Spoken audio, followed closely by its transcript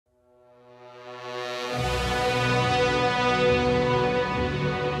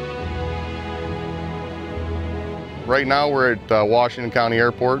Right now we're at Washington County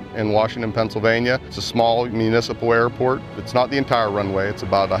Airport in Washington, Pennsylvania. It's a small municipal airport. It's not the entire runway, it's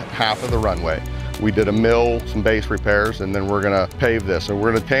about half of the runway. We did a mill, some base repairs, and then we're gonna pave this. So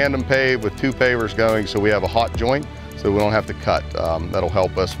we're gonna tandem pave with 2 pavers going so we have a hot joint so we don't have to cut. That'll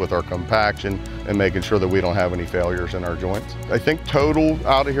help us with our compaction and making sure that we don't have any failures in our joints. I think total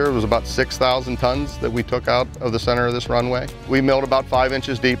out of here was about 6,000 tons that we took out of the center of this runway. We milled about 5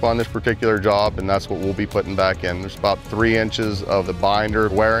 inches deep on this particular job, and that's what we'll be putting back in. There's about 3 inches of the binder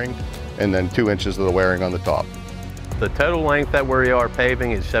wearing and then 2 inches of the wearing on the top. The total length that we are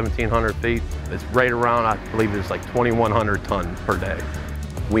paving is 1,700 feet. It's right around, I believe it's like 2,100 tons per day.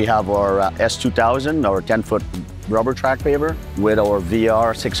 We have our S2000, our 10-foot rubber track paver, with our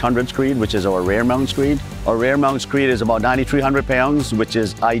VR 600 screed, which is our rear mount screed. Our rear mount screed is about 9,300 pounds, which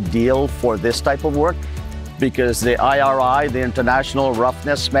is ideal for this type of work because the IRI, the International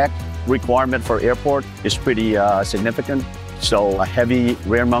Roughness Spec requirement for airport, is pretty significant. So a heavy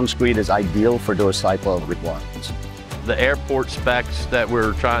rear mount screed is ideal for those type of requirements. The airport specs that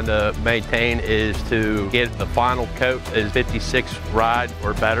we're trying to maintain is to get the final coat is 56 ride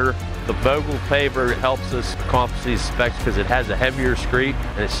or better. The Voegele paver helps us accomplish these specs because it has a heavier screed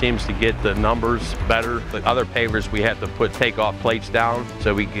and it seems to get the numbers better. The other pavers we have to take off plates down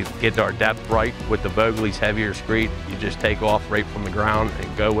so we can get our depth right. With the Voegele's heavier screed, you just take off right from the ground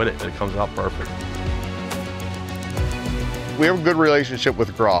and go with it and it comes out perfect. We have a good relationship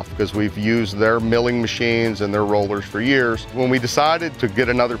with Groff because we've used their milling machines and their rollers for years. When we decided to get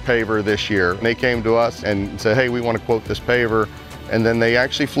another paver this year, they came to us and said, hey, we want to quote this paver. And then they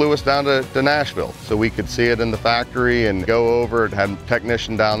actually flew us down to Nashville so we could see it in the factory and go over it, had a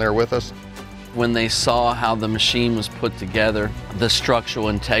technician down there with us. When they saw how the machine was put together, the structural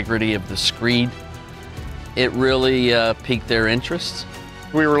integrity of the screed, it really piqued their interest.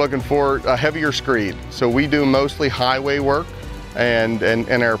 We were looking for a heavier screed. So we do mostly highway work and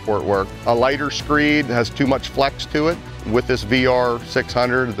airport work. A lighter screed has too much flex to it. With this VR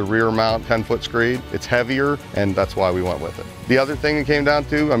 600, the rear mount 10-foot screed, it's heavier, and that's why we went with it. The other thing it came down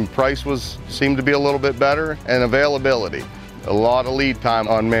to, price seemed to be a little bit better, and availability. A lot of lead time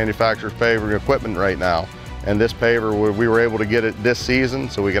on manufacturers' paving equipment right now. And this paver, we were able to get it this season,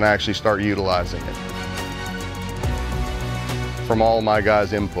 so we can actually start utilizing it. From all my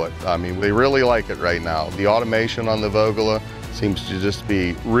guys' input, they really like it right now. The automation on the Voegele seems to just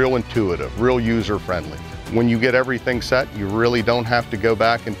be real intuitive, real user-friendly. When you get everything set, you really don't have to go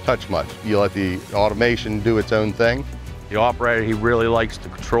back and touch much. You let the automation do its own thing. The operator, he really likes the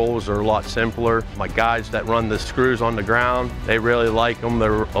controls. They're a lot simpler. My guys that run the screws on the ground, they really like them.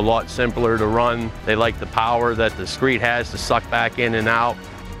 They're a lot simpler to run. They like the power that the screed has to suck back in and out.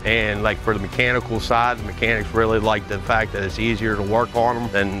 And like for the mechanical side, the mechanics really like the fact that it's easier to work on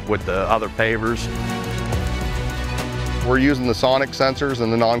them than with the other pavers. We're using the sonic sensors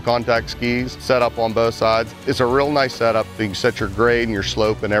and the non-contact skis set up on both sides. It's a real nice setup. You can set your grade and your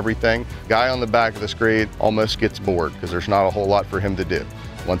slope and everything. Guy on the back of the screed almost gets bored because there's not a whole lot for him to do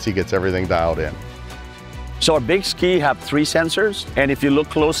once he gets everything dialed in. So our big ski have 3 sensors, and if you look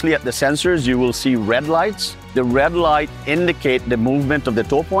closely at the sensors, you will see red lights. The red light indicate the movement of the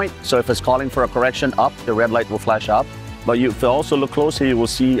toe point. So if it's calling for a correction up, the red light will flash up. But if you also look closely, you will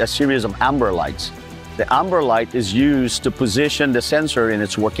see a series of amber lights. The amber light is used to position the sensor in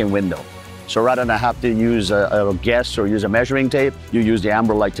its working window. So rather than have to use a guess or use a measuring tape, you use the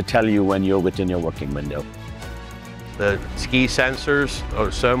amber light to tell you when you're within your working window. The ski sensors are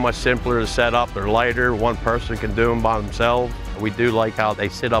so much simpler to set up. They're lighter. One person can do them by themselves. We do like how they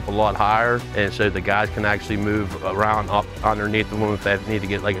sit up a lot higher, and so the guys can actually move around up underneath them if they need to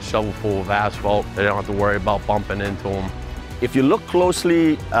get like a shovel full of asphalt. They don't have to worry about bumping into them. If you look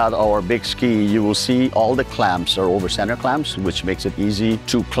closely at our big ski, you will see all the clamps are over center clamps, which makes it easy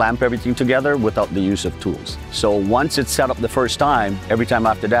to clamp everything together without the use of tools. So once it's set up the first time, every time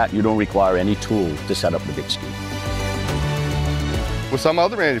after that, you don't require any tool to set up the big ski. With some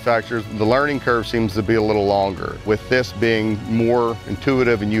other manufacturers, the learning curve seems to be a little longer. With this being more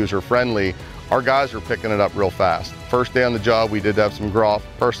intuitive and user-friendly, our guys are picking it up real fast. First day on the job, we did have some Groff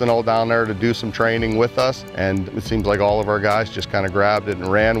personnel down there to do some training with us, and it seems like all of our guys just kind of grabbed it and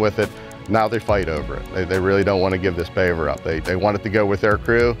ran with it. Now they fight over it. They really don't want to give this paver up. They want it to go with their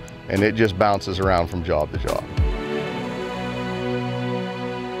crew, and it just bounces around from job to job.